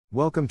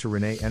Welcome to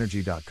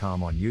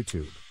ReneEnergy.com on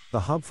YouTube,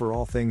 the hub for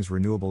all things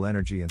renewable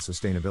energy and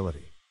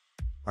sustainability.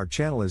 Our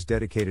channel is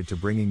dedicated to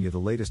bringing you the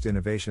latest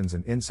innovations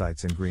and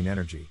insights in green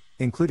energy,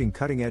 including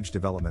cutting-edge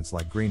developments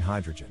like green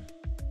hydrogen.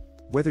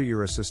 Whether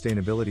you're a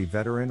sustainability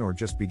veteran or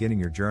just beginning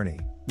your journey,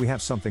 we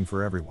have something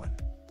for everyone.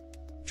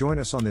 Join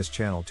us on this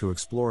channel to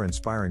explore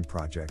inspiring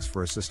projects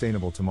for a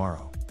sustainable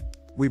tomorrow.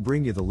 We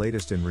bring you the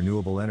latest in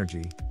renewable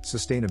energy,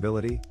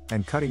 sustainability,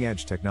 and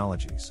cutting-edge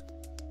technologies.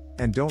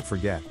 And don't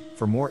forget,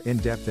 for more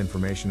in-depth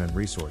information and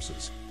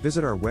resources,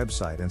 visit our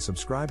website and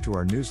subscribe to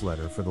our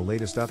newsletter for the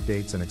latest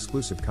updates and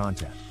exclusive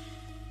content.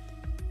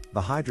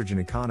 The hydrogen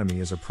economy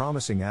is a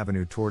promising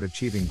avenue toward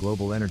achieving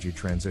global energy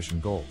transition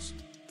goals.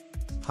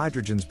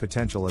 Hydrogen's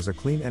potential as a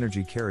clean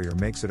energy carrier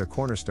makes it a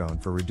cornerstone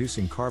for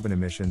reducing carbon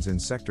emissions in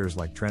sectors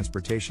like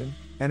transportation,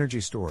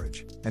 energy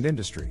storage, and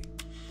industry.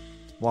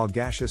 While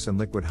gaseous and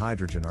liquid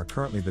hydrogen are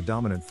currently the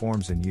dominant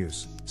forms in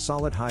use,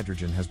 solid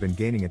hydrogen has been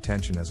gaining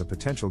attention as a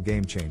potential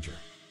game changer.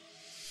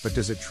 But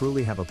does it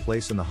truly have a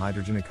place in the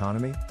hydrogen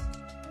economy?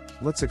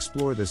 Let's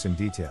explore this in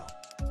detail.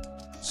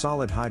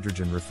 Solid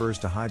hydrogen refers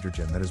to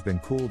hydrogen that has been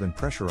cooled and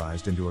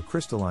pressurized into a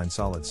crystalline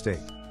solid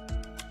state.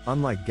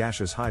 Unlike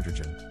gaseous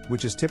hydrogen,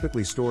 which is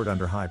typically stored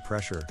under high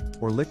pressure,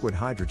 or liquid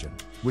hydrogen,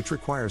 which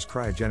requires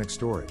cryogenic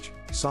storage,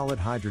 solid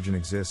hydrogen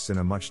exists in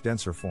a much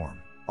denser form,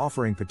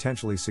 offering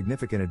potentially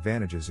significant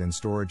advantages in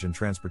storage and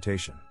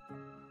transportation.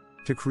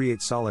 To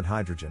create solid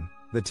hydrogen,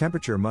 the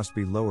temperature must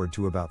be lowered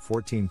to about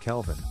 14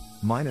 Kelvin,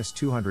 minus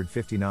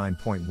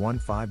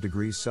 259.15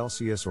 degrees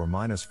Celsius or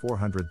minus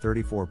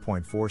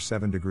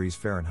 434.47 degrees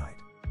Fahrenheit.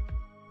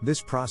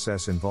 This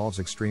process involves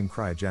extreme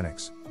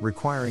cryogenics,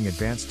 requiring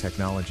advanced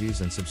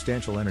technologies and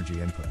substantial energy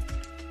input.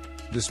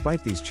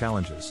 Despite these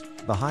challenges,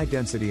 the high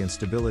density and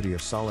stability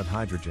of solid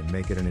hydrogen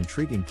make it an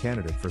intriguing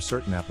candidate for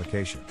certain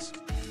applications.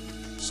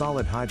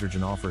 Solid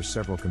hydrogen offers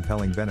several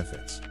compelling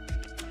benefits.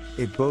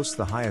 It boasts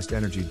the highest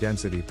energy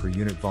density per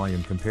unit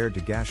volume compared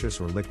to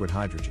gaseous or liquid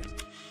hydrogen.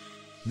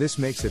 This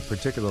makes it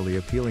particularly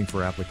appealing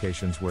for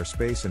applications where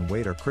space and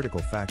weight are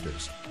critical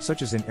factors,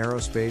 such as in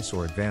aerospace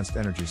or advanced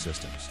energy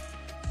systems.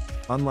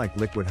 Unlike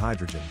liquid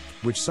hydrogen,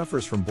 which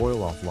suffers from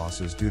boil-off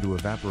losses due to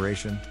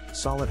evaporation,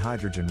 solid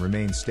hydrogen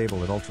remains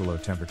stable at ultra-low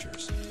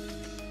temperatures.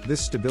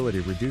 This stability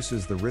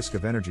reduces the risk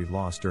of energy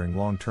loss during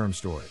long-term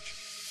storage.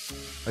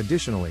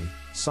 Additionally,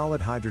 solid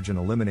hydrogen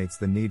eliminates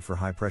the need for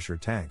high-pressure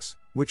tanks,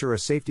 which are a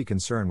safety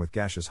concern with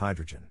gaseous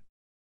hydrogen.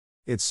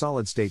 Its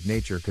solid-state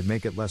nature could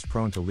make it less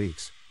prone to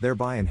leaks,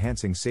 thereby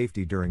enhancing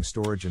safety during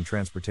storage and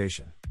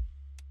transportation.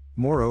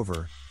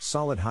 Moreover,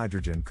 solid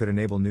hydrogen could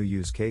enable new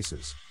use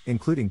cases,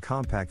 including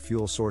compact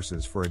fuel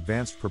sources for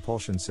advanced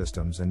propulsion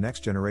systems and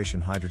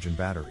next-generation hydrogen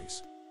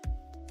batteries.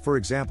 For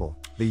example,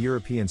 the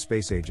European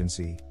Space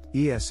Agency,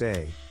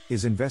 ESA,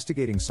 is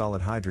investigating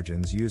solid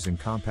hydrogen's use in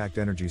compact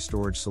energy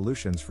storage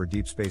solutions for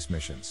deep space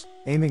missions,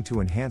 aiming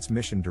to enhance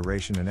mission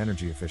duration and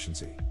energy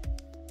efficiency.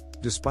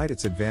 Despite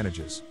its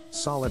advantages,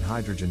 solid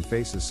hydrogen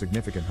faces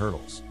significant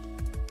hurdles.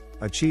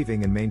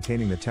 Achieving and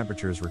maintaining the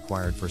temperatures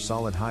required for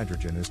solid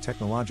hydrogen is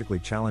technologically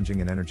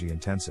challenging and energy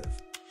intensive.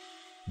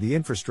 The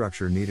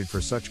infrastructure needed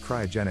for such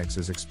cryogenics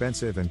is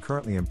expensive and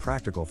currently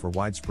impractical for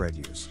widespread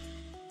use.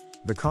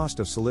 The cost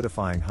of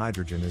solidifying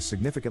hydrogen is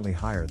significantly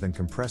higher than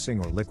compressing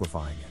or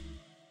liquefying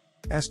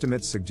it.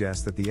 Estimates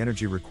suggest that the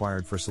energy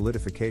required for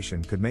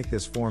solidification could make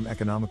this form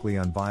economically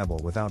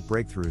unviable without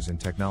breakthroughs in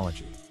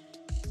technology.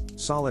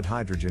 Solid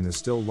hydrogen is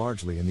still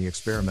largely in the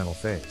experimental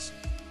phase.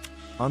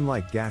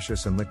 Unlike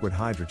gaseous and liquid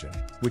hydrogen,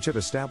 which have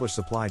established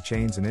supply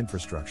chains and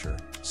infrastructure,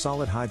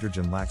 solid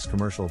hydrogen lacks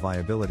commercial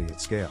viability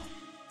at scale.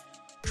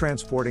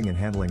 Transporting and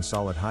handling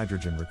solid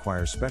hydrogen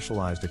requires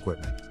specialized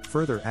equipment,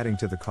 further adding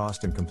to the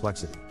cost and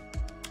complexity.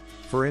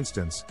 For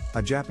instance,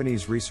 a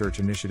Japanese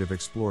research initiative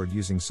explored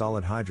using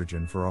solid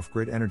hydrogen for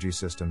off-grid energy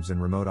systems in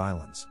remote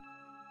islands.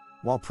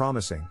 While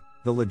promising,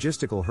 the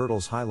logistical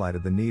hurdles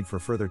highlighted the need for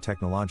further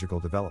technological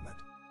development.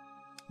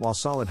 While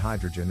solid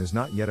hydrogen is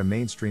not yet a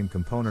mainstream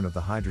component of the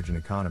hydrogen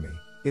economy,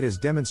 it has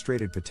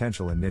demonstrated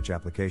potential in niche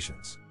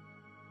applications.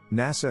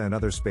 NASA and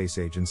other space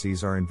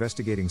agencies are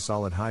investigating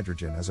solid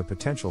hydrogen as a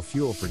potential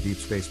fuel for deep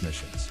space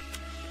missions.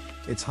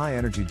 Its high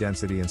energy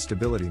density and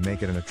stability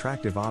make it an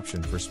attractive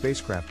option for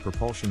spacecraft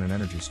propulsion and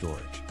energy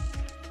storage.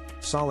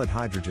 Solid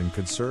hydrogen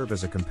could serve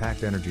as a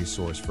compact energy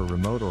source for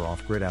remote or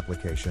off-grid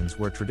applications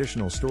where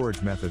traditional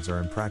storage methods are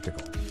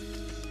impractical.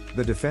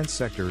 The defense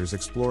sector is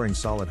exploring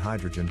solid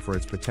hydrogen for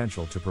its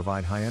potential to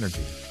provide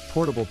high-energy,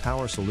 portable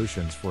power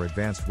solutions for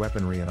advanced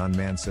weaponry and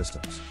unmanned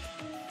systems.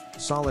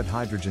 Solid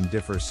hydrogen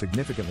differs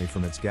significantly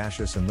from its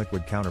gaseous and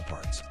liquid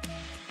counterparts.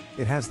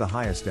 It has the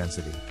highest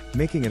density,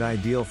 making it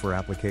ideal for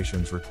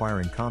applications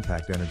requiring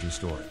compact energy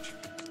storage.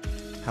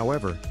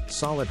 However,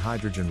 solid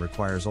hydrogen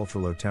requires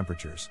ultra-low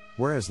temperatures,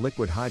 whereas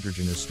liquid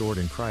hydrogen is stored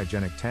in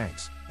cryogenic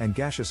tanks, and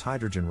gaseous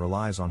hydrogen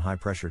relies on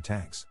high-pressure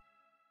tanks.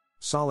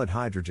 Solid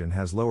hydrogen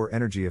has lower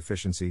energy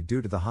efficiency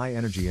due to the high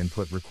energy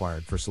input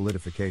required for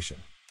solidification.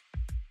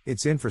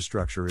 Its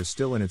infrastructure is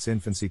still in its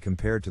infancy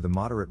compared to the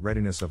moderate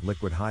readiness of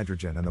liquid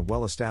hydrogen and the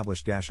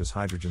well-established gaseous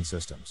hydrogen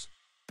systems.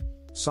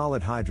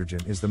 Solid hydrogen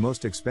is the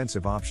most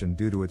expensive option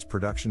due to its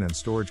production and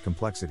storage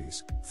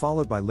complexities,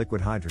 followed by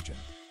liquid hydrogen.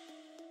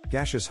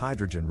 Gaseous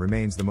hydrogen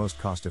remains the most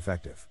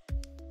cost-effective.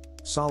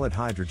 Solid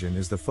hydrogen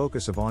is the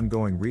focus of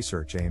ongoing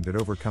research aimed at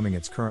overcoming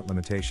its current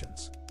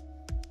limitations.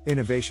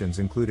 Innovations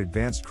include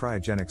advanced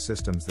cryogenic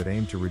systems that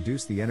aim to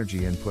reduce the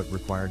energy input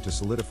required to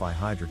solidify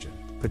hydrogen,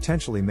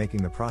 potentially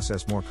making the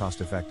process more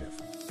cost-effective.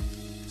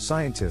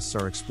 Scientists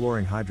are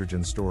exploring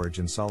hydrogen storage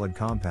in solid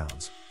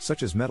compounds,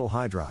 such as metal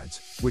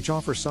hydrides, which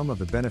offer some of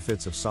the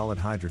benefits of solid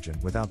hydrogen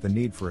without the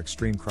need for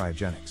extreme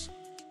cryogenics.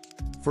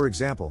 For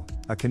example,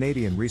 a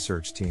Canadian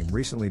research team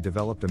recently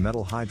developed a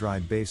metal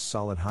hydride-based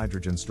solid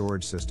hydrogen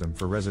storage system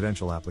for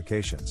residential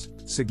applications,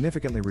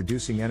 significantly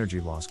reducing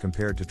energy loss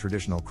compared to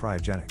traditional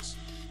cryogenics.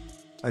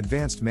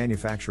 Advanced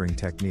manufacturing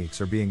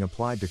techniques are being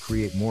applied to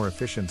create more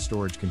efficient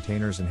storage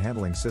containers and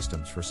handling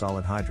systems for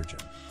solid hydrogen.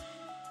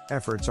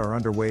 Efforts are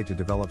underway to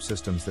develop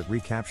systems that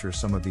recapture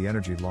some of the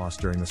energy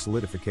lost during the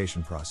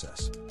solidification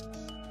process.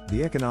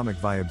 The economic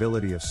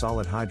viability of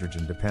solid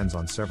hydrogen depends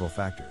on several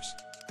factors.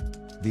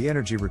 The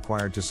energy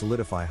required to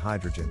solidify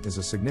hydrogen is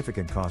a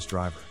significant cost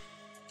driver.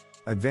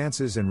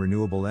 Advances in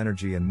renewable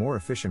energy and more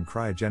efficient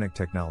cryogenic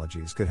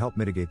technologies could help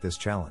mitigate this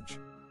challenge.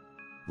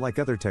 Like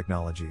other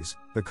technologies,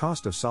 the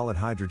cost of solid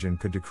hydrogen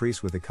could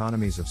decrease with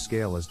economies of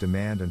scale as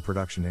demand and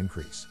production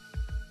increase.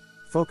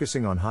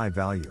 Focusing on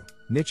high-value,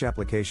 niche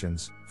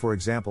applications, for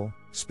example,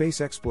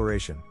 space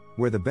exploration,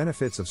 where the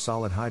benefits of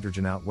solid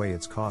hydrogen outweigh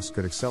its costs,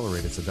 could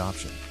accelerate its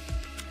adoption.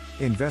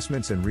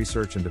 Investments in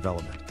research and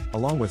development,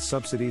 along with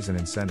subsidies and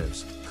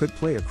incentives, could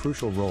play a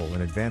crucial role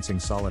in advancing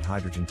solid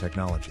hydrogen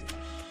technology.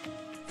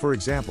 For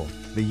example,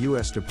 the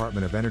U.S.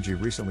 Department of Energy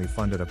recently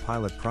funded a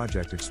pilot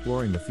project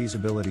exploring the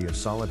feasibility of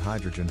solid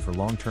hydrogen for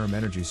long-term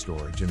energy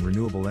storage in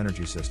renewable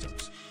energy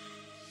systems.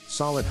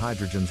 Solid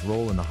hydrogen's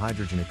role in the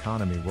hydrogen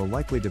economy will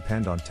likely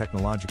depend on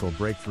technological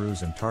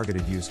breakthroughs and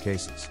targeted use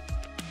cases.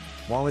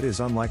 While it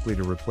is unlikely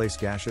to replace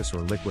gaseous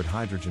or liquid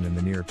hydrogen in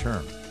the near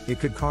term, it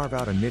could carve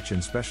out a niche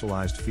in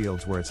specialized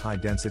fields where its high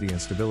density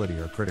and stability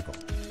are critical.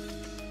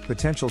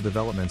 Potential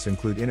developments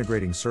include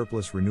integrating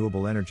surplus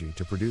renewable energy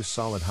to produce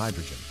solid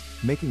hydrogen,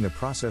 making the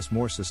process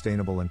more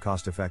sustainable and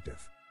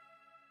cost-effective.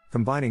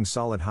 Combining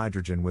solid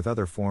hydrogen with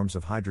other forms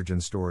of hydrogen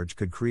storage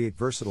could create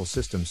versatile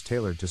systems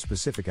tailored to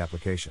specific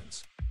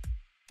applications.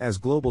 As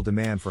global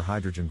demand for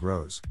hydrogen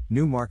grows,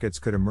 new markets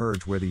could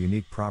emerge where the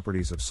unique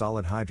properties of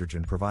solid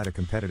hydrogen provide a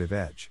competitive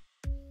edge.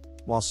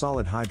 While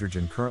solid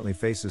hydrogen currently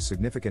faces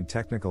significant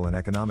technical and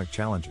economic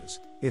challenges,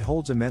 it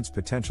holds immense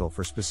potential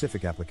for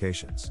specific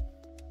applications.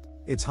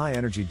 Its high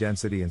energy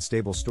density and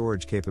stable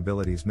storage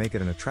capabilities make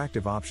it an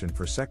attractive option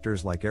for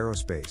sectors like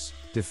aerospace,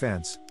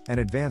 defense, and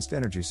advanced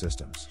energy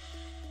systems.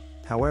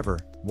 However,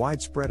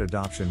 widespread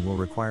adoption will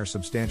require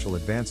substantial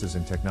advances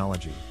in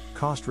technology,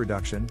 cost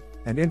reduction,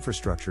 and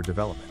infrastructure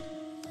development.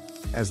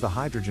 As the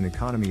hydrogen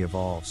economy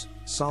evolves,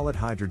 solid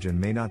hydrogen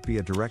may not be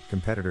a direct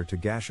competitor to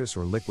gaseous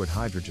or liquid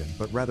hydrogen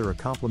but rather a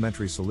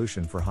complementary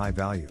solution for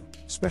high-value,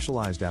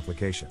 specialized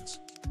applications.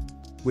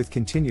 With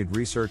continued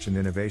research and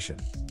innovation,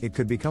 it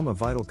could become a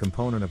vital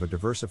component of a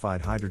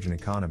diversified hydrogen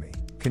economy,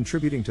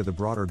 contributing to the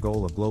broader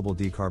goal of global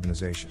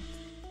decarbonization.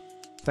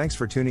 Thanks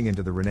for tuning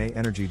into the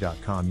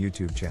ReneEnergy.com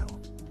YouTube channel.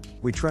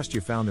 We trust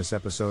you found this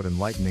episode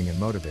enlightening and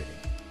motivating.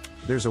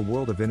 There's a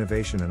world of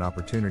innovation and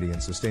opportunity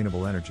in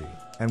sustainable energy,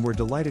 and we're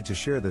delighted to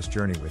share this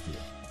journey with you.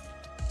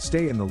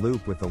 Stay in the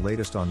loop with the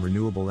latest on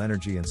renewable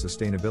energy and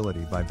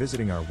sustainability by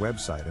visiting our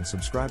website and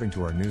subscribing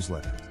to our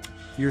newsletter.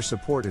 Your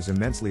support is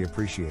immensely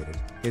appreciated,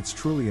 it's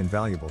truly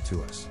invaluable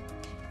to us.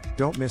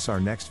 Don't miss our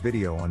next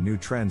video on new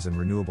trends in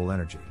renewable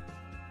energy.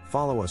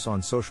 Follow us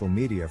on social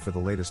media for the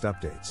latest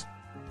updates.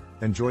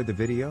 Enjoyed the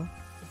video?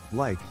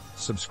 Like,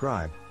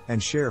 subscribe,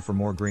 and share for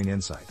more green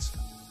insights.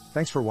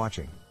 Thanks for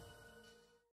watching.